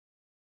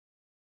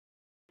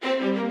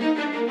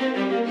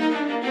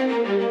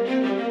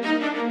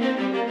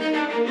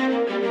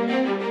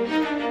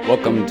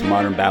Welcome to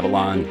Modern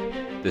Babylon.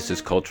 This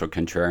is Cultural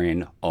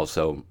Contrarian,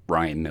 also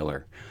Ryan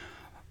Miller.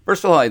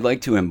 First of all, I'd like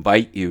to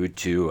invite you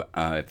to,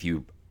 if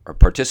you are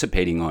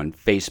participating on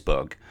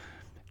Facebook,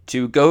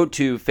 to go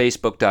to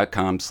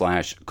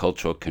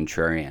facebook.com/Cultural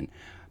Contrarian.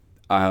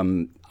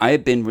 I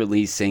have been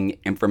releasing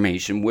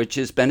information which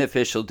is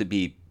beneficial to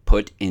be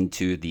put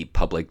into the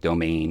public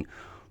domain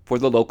for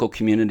the local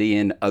community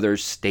and other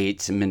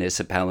states and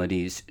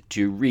municipalities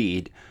to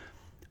read,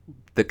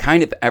 the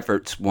kind of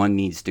efforts one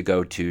needs to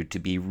go to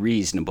be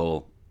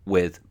reasonable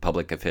with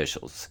public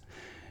officials.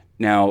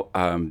 Now,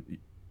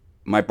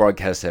 my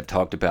broadcasts have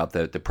talked about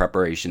the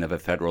preparation of a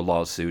federal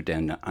lawsuit,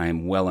 and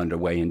I'm well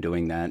underway in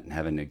doing that and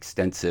have an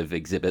extensive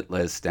exhibit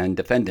list and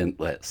defendant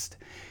list.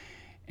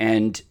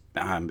 And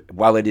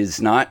while it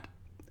is not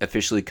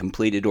officially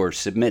completed or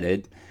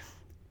submitted,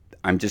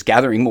 I'm just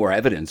gathering more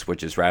evidence,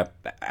 which is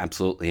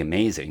absolutely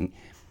amazing,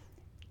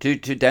 to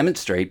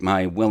demonstrate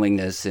my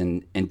willingness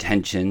and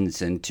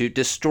intentions and to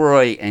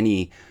destroy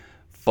any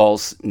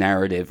false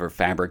narrative or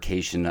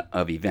fabrication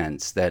of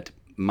events, that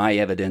my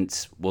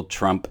evidence will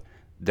trump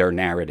their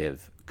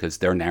narrative because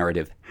their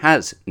narrative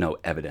has no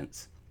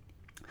evidence.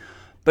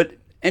 But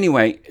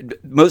anyway,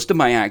 most of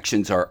my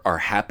actions are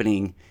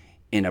happening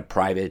in a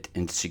private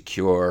and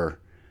secure,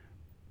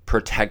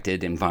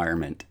 protected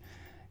environment.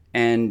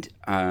 And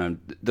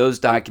those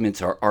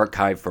documents are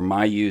archived for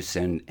my use,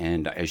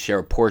 and I share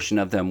a portion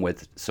of them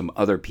with some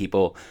other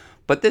people.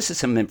 But this is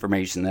some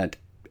information that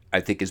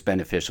I think is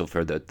beneficial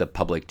for the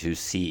public to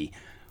see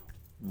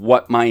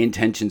what my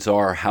intentions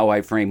are, how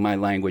I frame my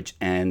language,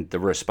 and the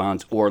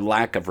response or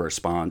lack of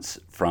response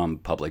from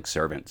public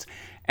servants.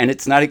 And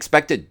it's not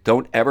expected.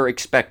 Don't ever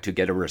expect to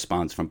get a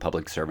response from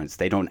public servants.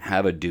 They don't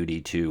have a duty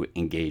to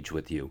engage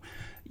with you.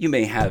 You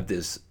may have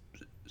this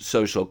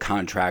social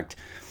contract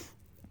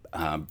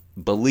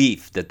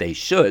belief that they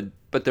should,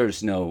 but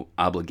there's no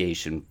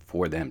obligation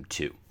for them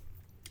to.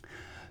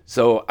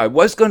 So I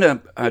was going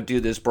to do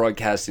this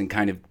broadcast and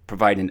kind of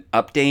provide an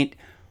update,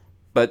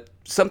 but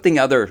something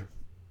other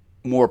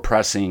more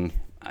pressing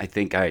I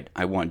think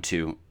I want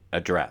to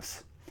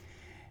address.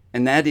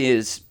 And that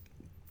is,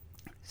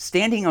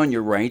 standing on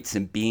your rights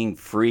and being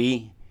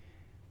free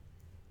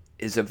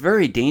is a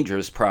very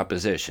dangerous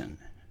proposition.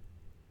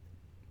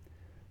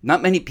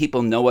 Not many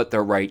people know what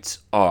their rights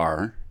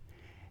are,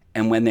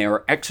 and when they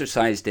are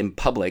exercised in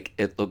public,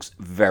 it looks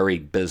very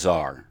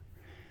bizarre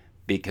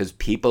because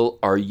people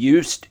are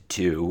used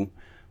to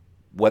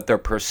what their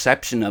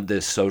perception of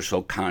this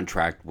social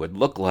contract would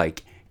look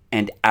like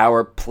and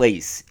our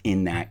place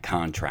in that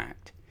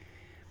contract.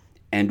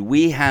 And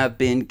we have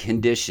been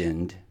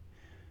conditioned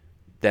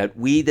that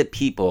we, the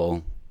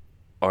people,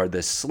 are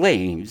the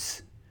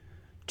slaves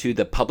to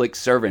the public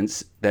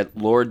servants that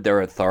lord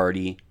their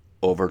authority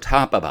over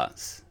top of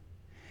us.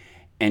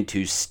 And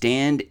to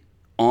stand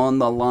on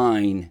the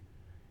line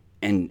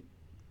and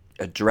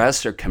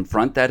address or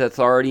confront that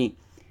authority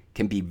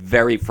can be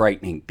very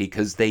frightening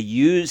because they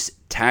use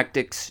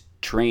tactics,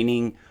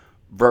 training,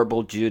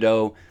 verbal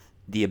judo,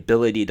 the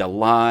ability to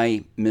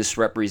lie,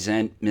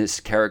 misrepresent,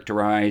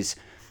 mischaracterize.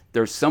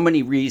 There's so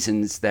many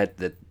reasons that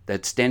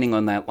standing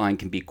on that line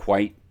can be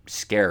quite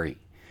scary.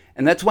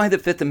 And that's why the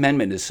Fifth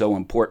Amendment is so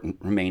important.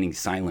 Remaining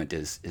silent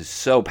is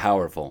so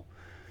powerful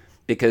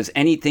because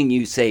anything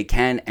you say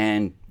can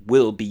and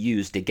will be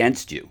used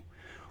against you.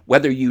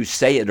 Whether you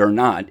say it or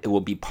not, it will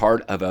be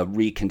part of a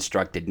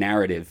reconstructed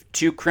narrative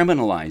to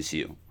criminalize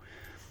you.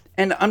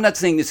 And I'm not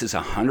saying this is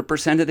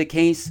 100% of the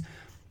case,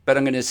 but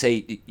I'm going to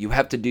say you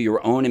have to do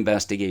your own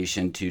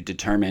investigation to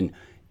determine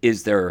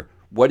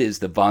what is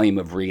the volume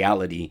of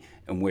reality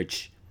in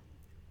which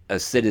a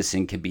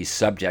citizen can be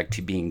subject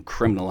to being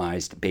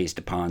criminalized based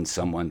upon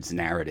someone's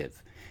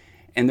narrative.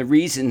 And the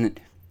reason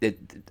that,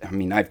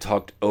 I've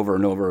talked over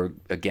and over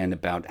again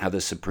about how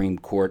the Supreme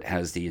Court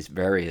has these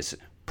various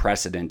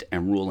precedent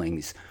and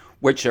rulings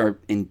which are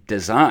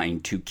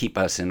designed to keep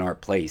us in our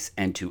place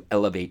and to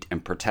elevate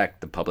and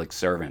protect the public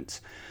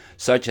servants,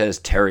 such as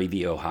Terry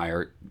v.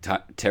 Ohio,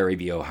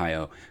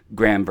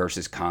 Graham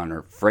versus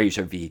Connor,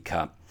 Fraser v.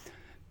 Cupp.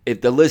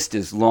 The list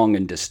is long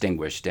and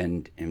distinguished,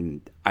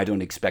 and I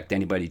don't expect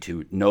anybody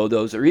to know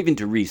those or even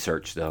to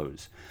research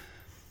those.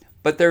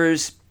 But there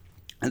is,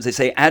 as I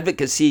say,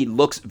 advocacy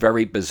looks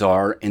very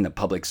bizarre in the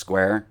public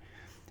square,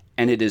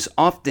 and it is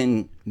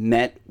often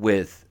met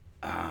with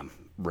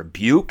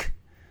rebuke.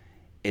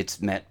 It's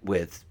met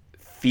with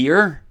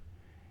fear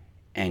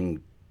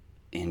and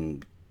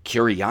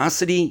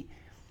curiosity,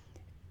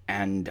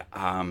 and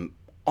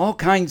all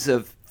kinds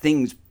of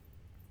things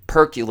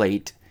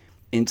percolate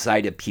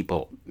inside of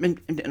people.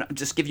 And I'll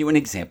just give you an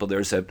example.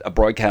 There's a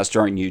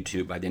broadcaster on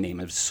YouTube by the name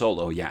of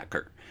Solo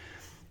Yacker,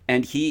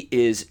 and he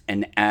is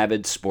an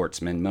avid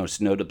sportsman,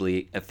 most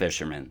notably a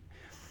fisherman.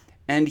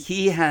 And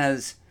he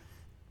has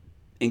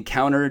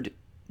encountered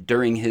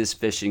during his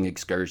fishing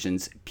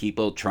excursions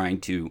people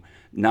trying to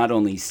not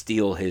only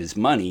steal his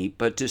money,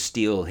 but to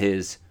steal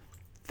his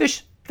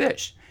fish.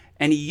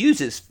 And he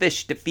uses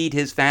fish to feed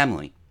his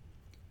family.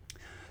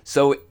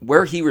 So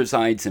where he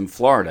resides in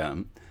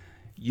Florida,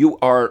 you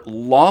are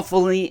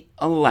lawfully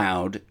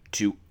allowed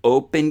to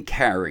open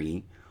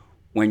carry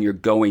when you're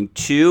going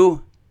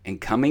to and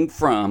coming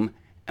from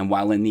and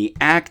while in the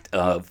act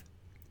of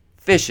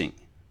fishing.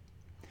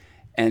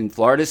 And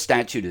Florida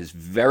statute is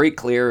very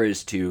clear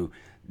as to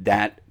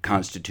that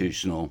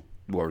constitutional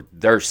or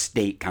their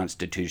state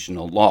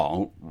constitutional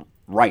law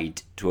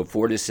right to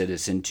afford a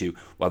citizen to,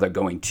 while they're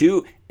going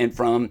to and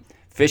from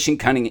fishing,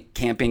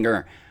 camping,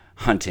 or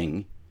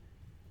hunting,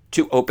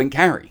 to open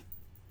carry.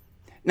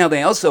 Now,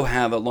 they also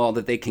have a law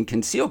that they can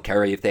conceal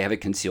carry if they have a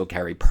concealed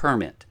carry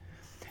permit.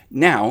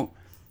 Now,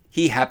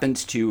 he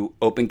happens to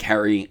open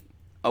carry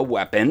a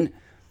weapon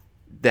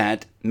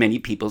that many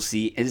people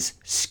see as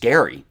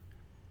scary.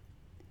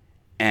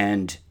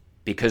 And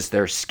because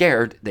they're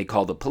scared, they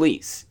call the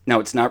police. Now,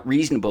 it's not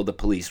reasonable the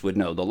police would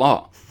know the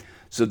law.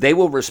 So they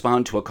will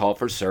respond to a call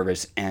for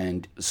service,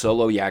 and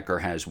Solo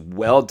Yacker has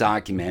well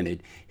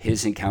documented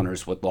his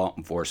encounters with law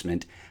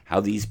enforcement, how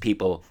these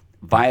people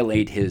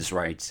violate his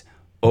rights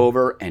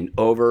over and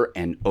over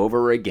and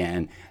over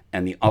again,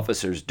 and the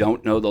officers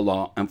don't know the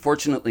law.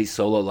 Unfortunately,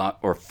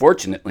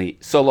 fortunately,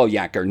 Solo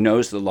Yacker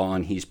knows the law,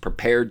 and he's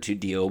prepared to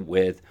deal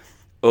with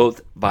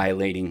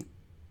oath-violating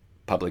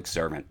public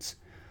servants.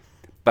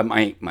 But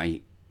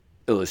my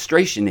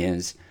illustration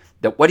is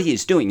that what he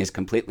is doing is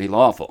completely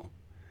lawful.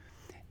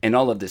 And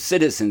all of the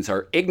citizens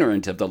are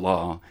ignorant of the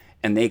law,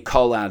 and they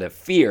call out of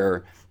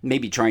fear,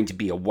 maybe trying to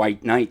be a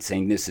white knight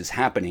saying this is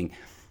happening.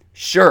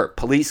 Sure,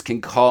 police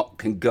can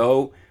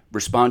go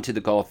respond to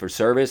the call for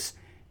service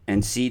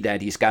and see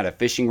that he's got a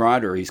fishing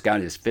rod or he's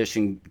got his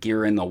fishing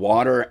gear in the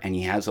water and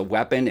he has a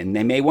weapon, and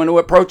they may want to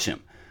approach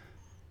him.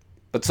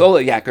 But Solo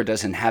Yacker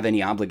doesn't have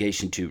any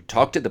obligation to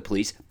talk to the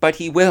police, but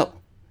he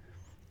will.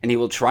 And he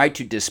will try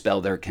to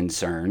dispel their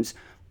concerns,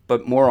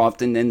 but more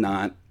often than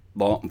not,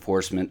 law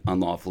enforcement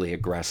unlawfully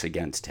aggress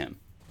against him.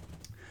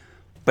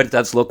 But it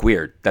does look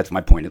weird. That's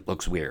my point. It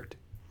looks weird.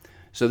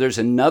 So there's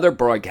another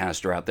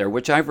broadcaster out there,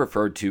 which I've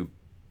referred to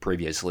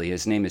previously.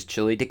 His name is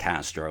Chili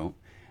DeCastro,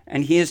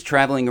 and he is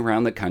traveling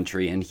around the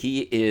country, and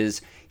he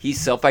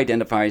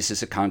self-identifies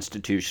as a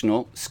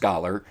constitutional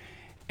scholar,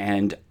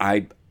 and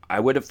I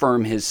would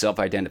affirm his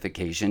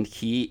self-identification.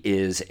 He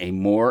is a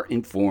more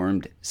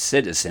informed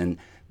citizen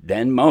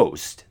than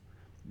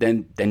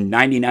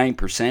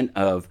 99%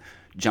 of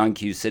John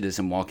Q.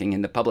 citizen walking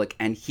in the public,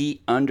 and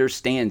he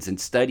understands and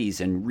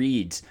studies and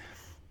reads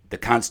the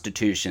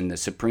Constitution, the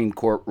Supreme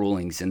Court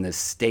rulings, and the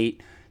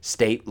state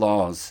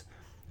laws,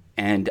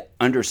 and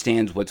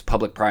understands what's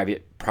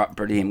public-private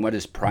property and what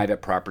is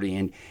private property.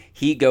 And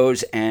he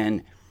goes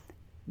and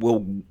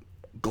will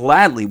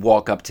gladly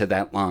walk up to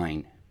that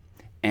line,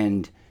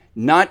 and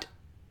not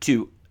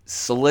to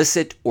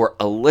solicit or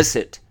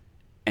elicit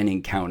an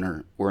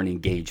encounter or an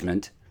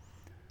engagement,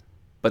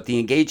 but the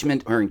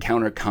engagement or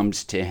encounter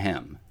comes to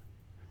him.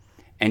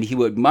 And he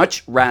would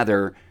much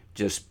rather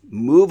just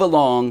move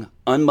along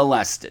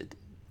unmolested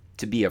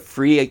to be a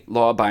free,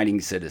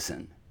 law-abiding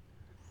citizen.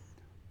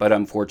 But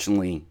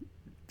unfortunately,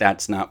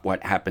 that's not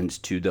what happens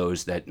to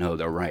those that know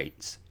their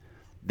rights.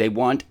 They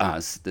want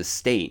us, the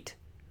state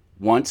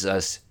wants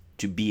us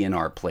to be in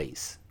our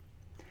place.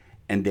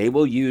 And they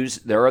will use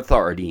their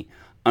authority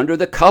under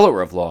the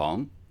color of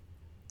law,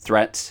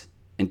 threats,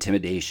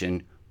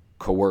 intimidation,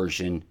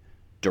 coercion,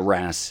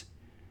 duress,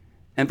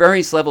 and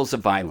various levels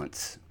of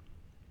violence,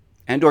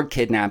 and or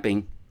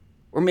kidnapping,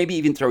 or maybe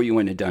even throw you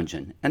in a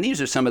dungeon. And these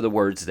are some of the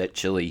words that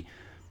Chili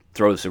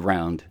throws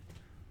around.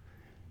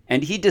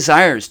 And he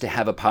desires to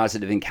have a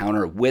positive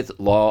encounter with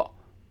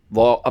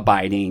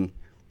law-abiding,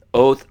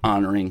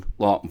 oath-honoring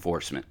law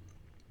enforcement.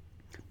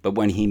 But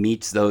when he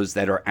meets those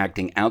that are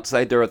acting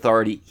outside their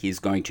authority, he's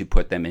going to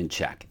put them in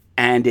check.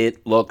 And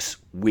it looks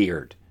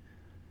weird.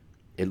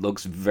 It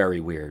looks very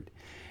weird.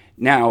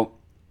 Now,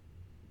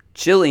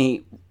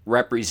 Chili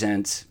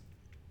represents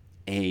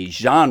a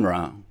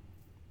genre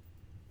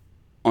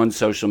on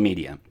social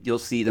media. You'll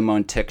see them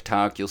on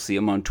TikTok, you'll see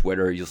them on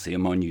Twitter, you'll see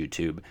them on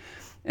YouTube.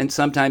 And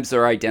sometimes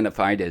they're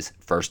identified as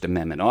First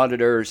Amendment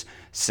auditors,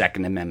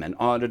 Second Amendment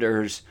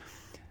auditors,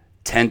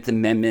 10th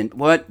Amendment,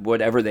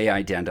 whatever they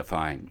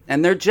identify.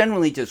 And they're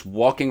generally just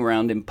walking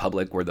around in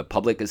public where the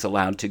public is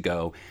allowed to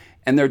go,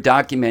 and they're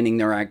documenting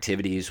their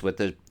activities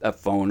with a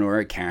phone or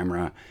a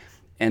camera,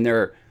 and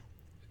they're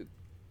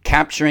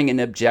capturing an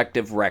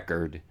objective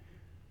record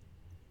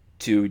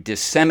to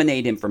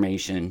disseminate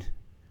information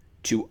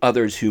to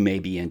others who may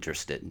be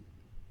interested.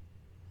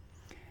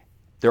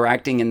 They're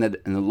acting in the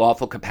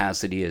lawful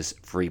capacity as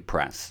free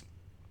press.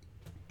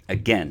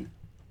 Again,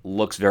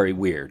 looks very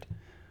weird.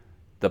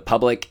 The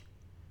public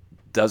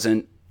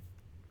doesn't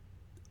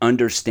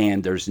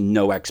understand there's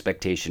no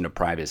expectation of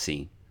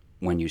privacy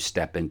when you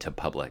step into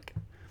public.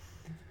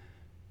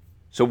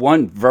 So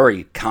one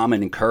very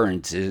common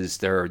occurrence is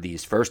there are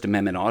these First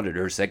Amendment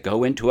auditors that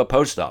go into a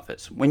post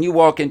office. When you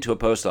walk into a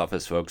post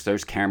office, folks,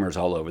 there's cameras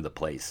all over the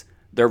place.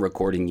 They're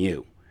recording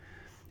you.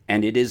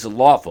 And it is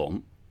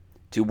lawful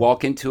to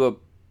walk into a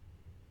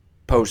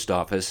post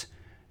office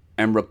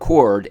and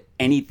record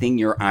anything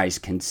your eyes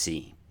can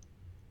see.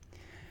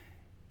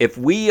 If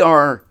we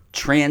are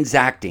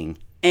transacting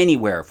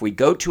anywhere, if we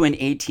go to an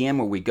ATM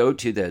or we go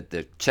to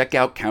the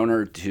checkout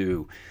counter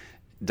to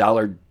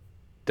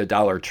the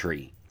Dollar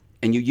Tree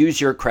and you use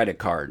your credit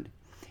card,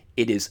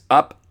 it is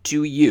up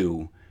to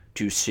you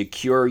to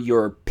secure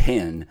your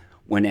PIN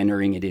when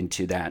entering it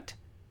into that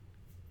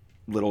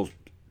little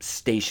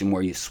station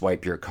where you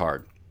swipe your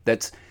card.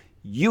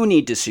 You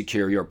need to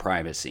secure your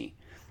privacy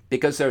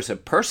because there's a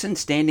person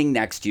standing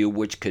next to you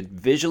which could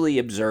visually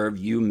observe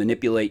you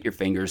manipulate your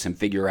fingers and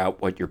figure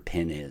out what your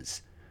PIN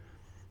is.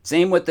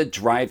 Same with the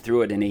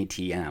drive-through at an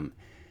ATM.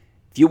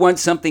 If you want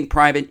something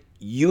private,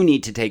 you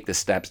need to take the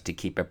steps to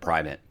keep it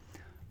private.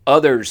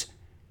 Others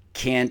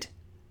can't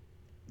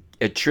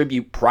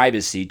attribute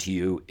privacy to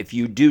you if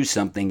you do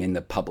something in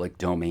the public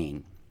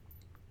domain.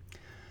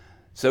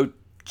 So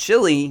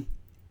Chile,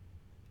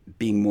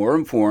 being more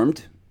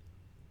informed,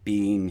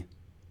 being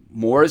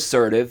more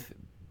assertive,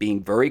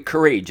 being very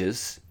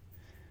courageous,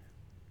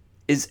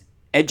 is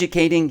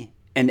educating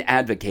and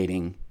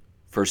advocating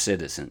for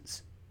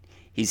citizens.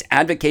 He's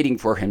advocating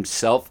for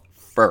himself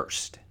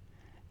first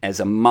as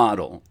a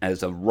model,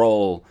 as a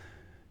role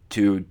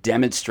to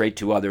demonstrate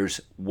to others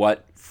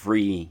what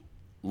free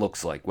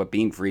looks like, what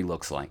being free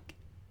looks like.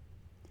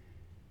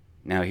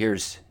 Now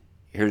here's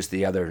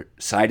the other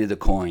side of the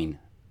coin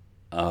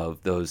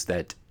of those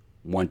that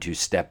want to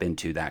step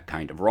into that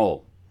kind of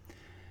role.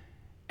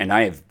 And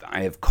I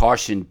have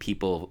cautioned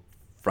people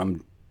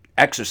from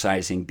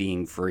exercising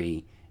being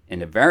free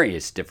in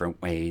various different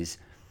ways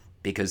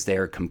because they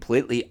are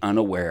completely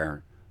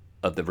unaware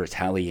of the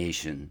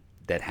retaliation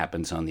that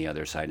happens on the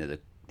other side of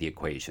the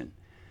equation.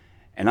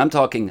 And I'm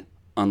talking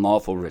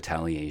unlawful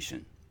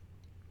retaliation.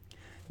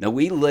 Now,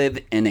 we live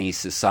in a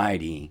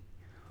society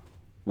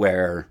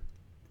where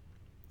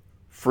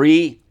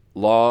free,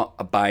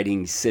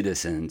 law-abiding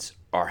citizens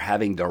are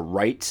having their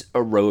rights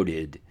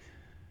eroded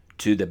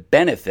to the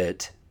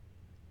benefit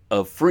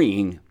of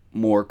freeing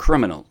more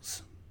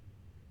criminals.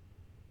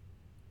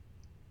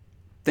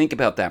 Think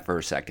about that for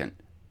a second.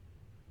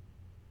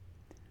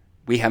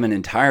 We have an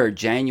entire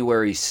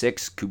January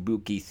 6th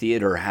Kabuki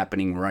theater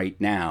happening right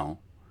now,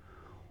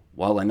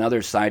 while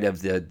another side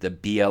of the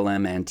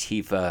BLM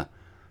Antifa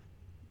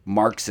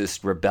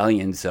Marxist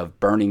rebellions of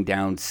burning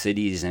down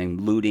cities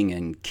and looting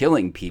and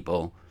killing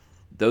people,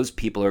 those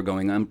people are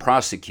going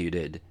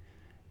unprosecuted,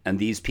 and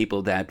these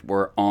people that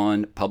were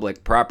on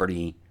public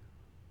property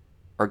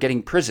are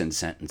getting prison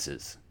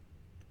sentences.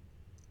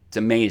 It's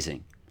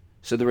amazing.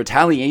 So the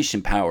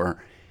retaliation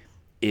power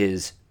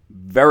is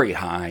very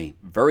high,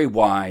 very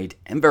wide,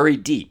 and very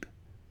deep.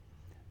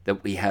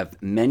 That we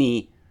have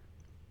many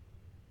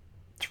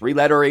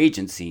three-letter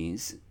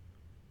agencies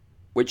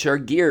which are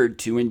geared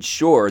to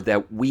ensure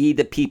that we,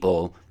 the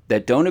people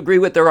that don't agree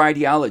with their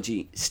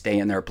ideology, stay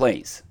in their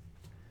place.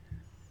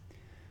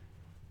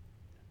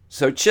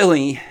 So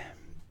Chile,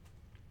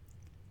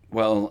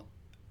 well,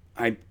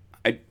 I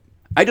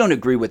don't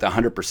agree with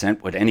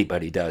 100% what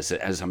anybody does,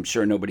 as I'm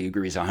sure nobody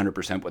agrees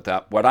 100% with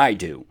what I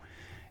do.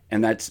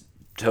 And that's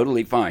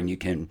totally fine. You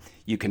can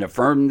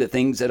affirm the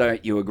things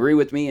that you agree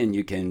with me, and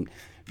you can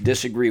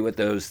disagree with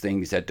those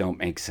things that don't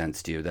make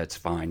sense to you. That's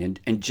fine.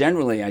 And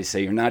generally, I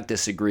say you're not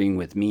disagreeing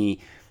with me.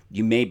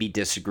 You may be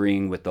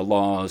disagreeing with the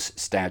laws,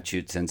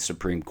 statutes, and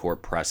Supreme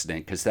Court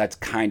precedent, because that's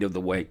kind of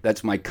the way,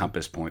 that's my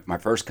compass point. My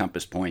first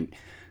compass point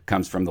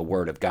comes from the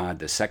Word of God.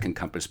 The second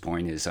compass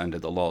point is under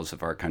the laws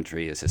of our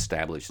country as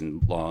established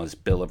in laws,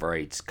 Bill of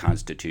Rights,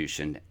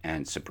 Constitution,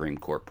 and Supreme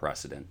Court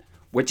precedent,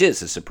 which is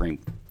the supreme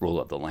rule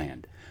of the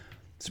land,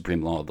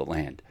 supreme law of the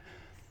land.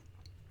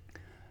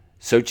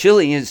 So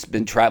Chile has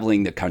been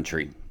traveling the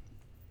country,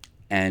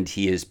 and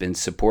he has been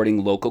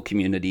supporting local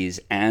communities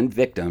and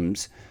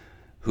victims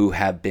who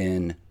have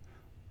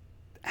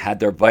had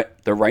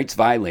their rights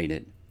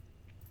violated.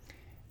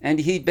 And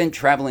he'd been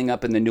traveling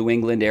up in the New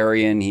England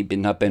area, and he'd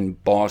been up in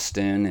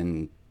Boston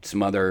and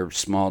some other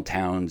small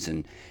towns,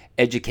 and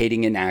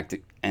educating and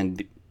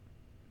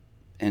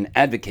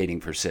advocating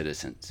for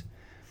citizens.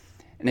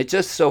 And it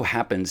just so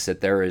happens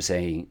that there is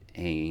a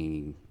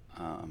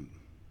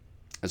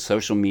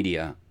social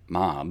media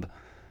mob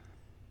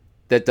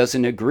that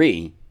doesn't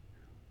agree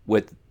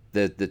with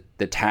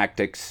the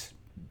tactics,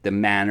 the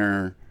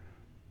manner,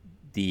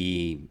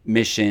 the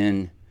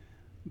mission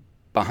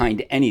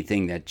behind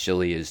anything that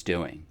Chile is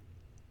doing.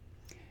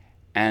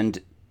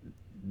 And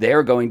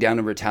they're going down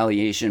a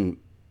retaliation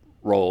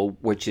role,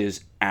 which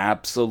is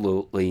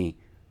absolutely,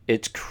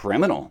 it's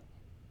criminal.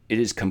 It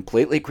is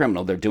completely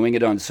criminal. They're doing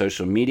it on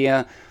social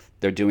media.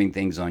 They're doing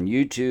things on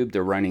YouTube.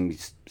 They're running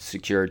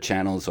secure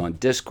channels on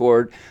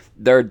Discord.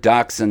 They're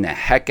doxing the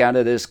heck out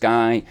of this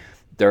guy.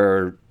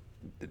 They're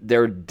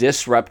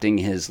disrupting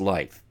his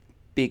life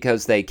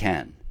because they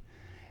can.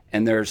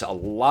 And there's a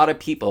lot of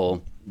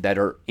people that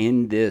are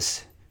in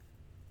this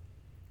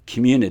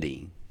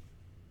community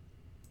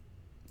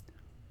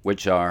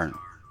which are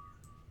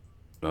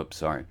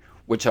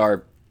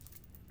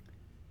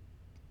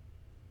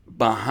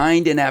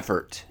behind an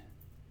effort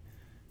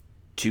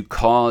to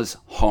cause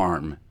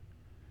harm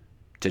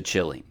to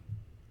Chile.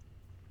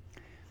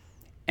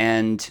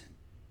 And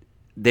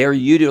they're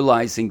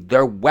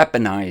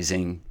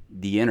weaponizing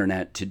the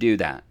internet to do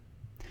that.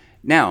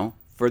 Now,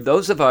 for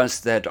those of us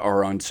that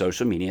are on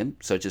social media,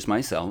 such as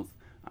myself,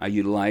 I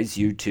utilize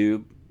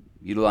YouTube,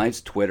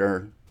 utilize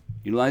Twitter,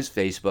 utilize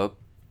Facebook,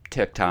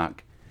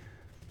 TikTok.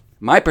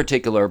 My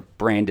particular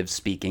brand of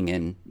speaking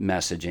and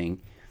messaging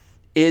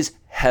is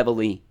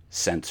heavily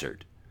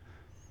censored.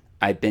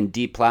 I've been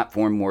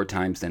deplatformed more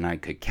times than I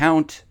could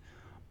count.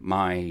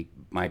 My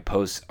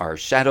posts are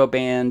shadow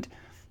banned.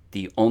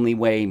 The only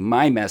way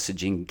my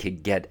messaging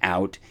could get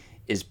out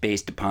is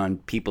based upon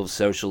people's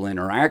social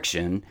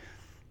interaction,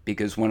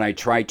 because when I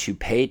try to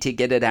pay to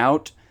get it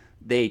out,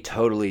 they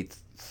totally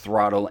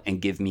throttle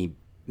and give me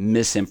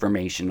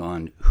misinformation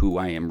on who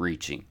I am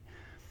reaching.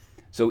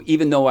 So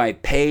even though I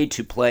pay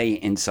to play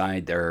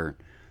inside their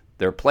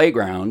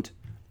playground,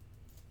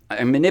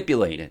 I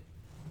manipulate it.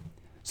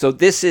 So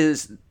this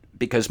is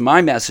because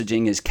my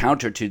messaging is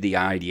counter to the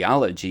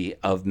ideology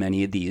of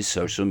many of these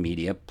social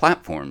media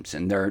platforms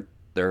and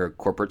their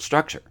corporate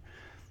structure.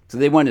 So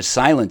they want to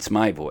silence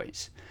my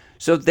voice.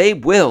 So they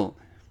will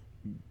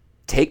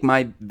take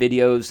my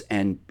videos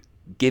and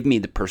give me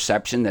the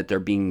perception that they're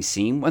being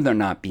seen when they're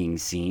not being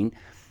seen.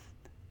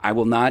 I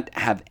will not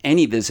have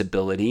any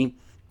visibility.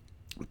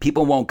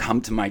 People won't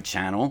come to my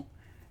channel.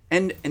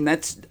 And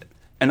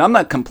I'm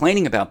not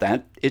complaining about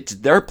that. It's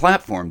their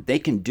platform. They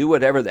can do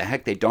whatever the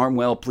heck they darn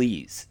well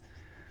please.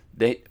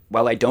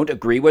 While I don't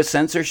agree with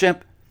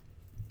censorship,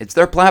 it's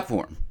their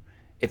platform.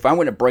 If I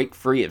want to break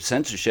free of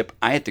censorship,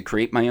 I have to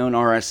create my own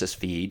RSS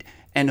feed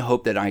and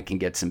hope that I can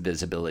get some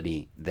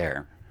visibility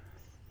there.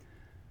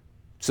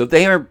 So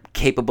they are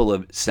capable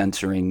of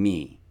censoring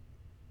me.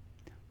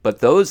 But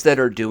those that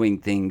are doing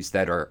things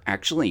that are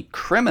actually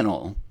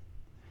criminal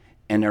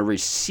and are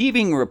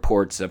receiving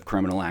reports of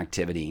criminal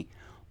activity,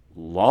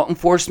 law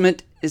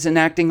enforcement is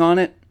enacting on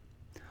it,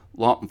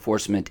 law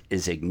enforcement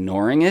is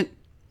ignoring it,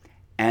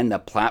 and the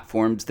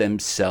platforms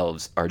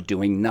themselves are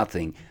doing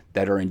nothing,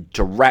 that are in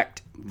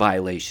direct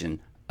violation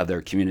of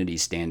their community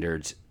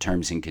standards,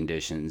 terms and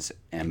conditions,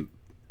 and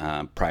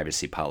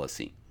privacy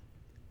policy.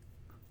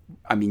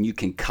 I mean, you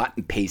can cut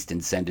and paste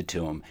and send it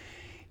to them.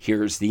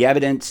 Here's the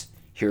evidence,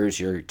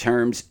 here's your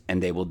terms,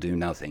 and they will do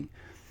nothing.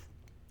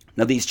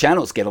 Now, these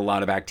channels get a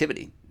lot of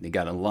activity. They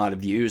got a lot of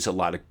views, a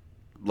lot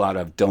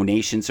of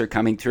donations are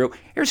coming through.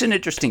 Here's an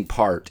interesting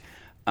part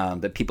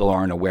that people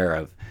aren't aware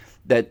of,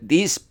 that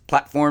these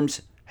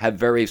platforms have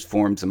various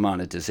forms of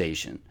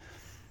monetization.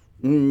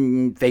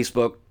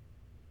 Facebook,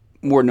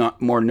 more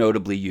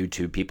notably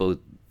YouTube. People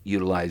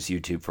utilize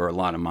YouTube for a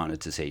lot of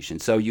monetization.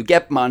 So you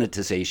get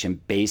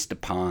monetization based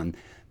upon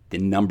the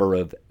number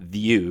of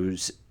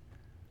views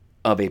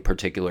of a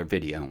particular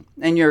video.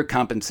 And you're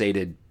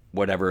compensated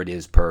whatever it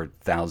is per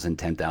 1,000,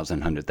 10,000,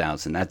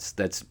 100,000.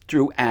 That's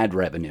through ad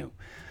revenue.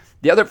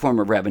 The other form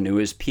of revenue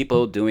is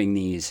people doing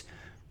these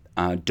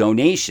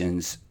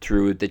donations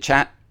through the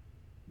chat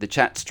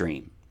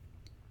stream.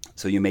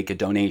 So you make a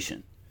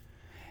donation.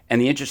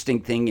 And the interesting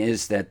thing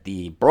is that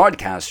the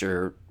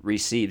broadcaster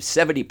receives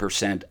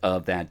 70%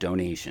 of that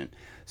donation.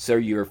 So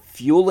you're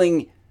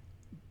fueling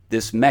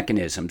this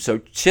mechanism. So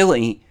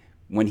Chili,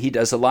 when he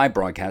does a live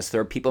broadcast,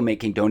 there are people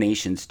making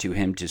donations to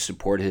him to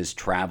support his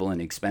travel and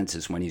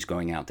expenses when he's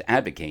going out to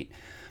advocate.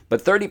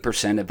 But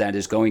 30% of that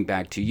is going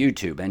back to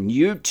YouTube. And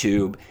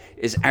YouTube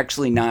is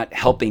actually not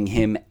helping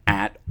him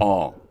at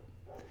all.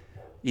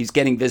 He's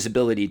getting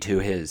visibility to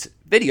his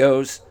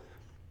videos,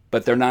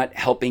 but they're not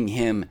helping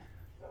him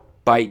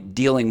by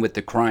dealing with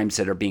the crimes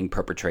that are being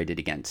perpetrated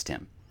against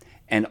him.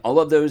 And all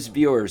of those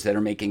viewers that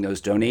are making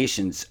those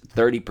donations,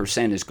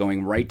 30% is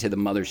going right to the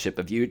mothership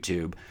of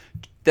YouTube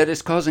that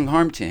is causing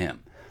harm to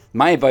him.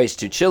 My advice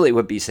to Chili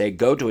would be, say,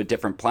 go to a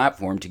different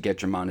platform to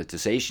get your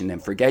monetization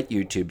and forget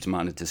YouTube's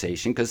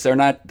monetization, because they're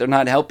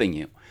not helping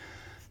you.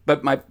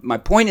 But my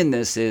point in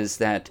this is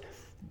that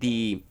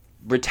the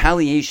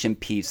retaliation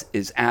piece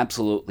is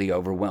absolutely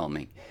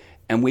overwhelming.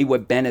 And we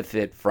would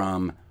benefit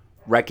from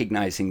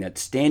recognizing that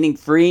standing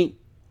free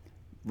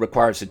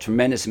requires a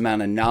tremendous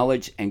amount of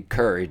knowledge and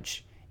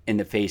courage in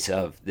the face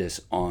of this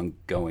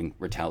ongoing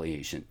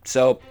retaliation.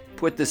 So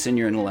put this in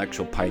your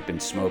intellectual pipe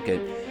and smoke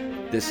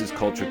it. This is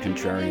Culture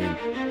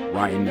Contrarian,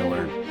 Ryan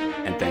Miller,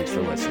 and thanks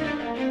for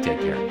listening. Take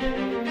care.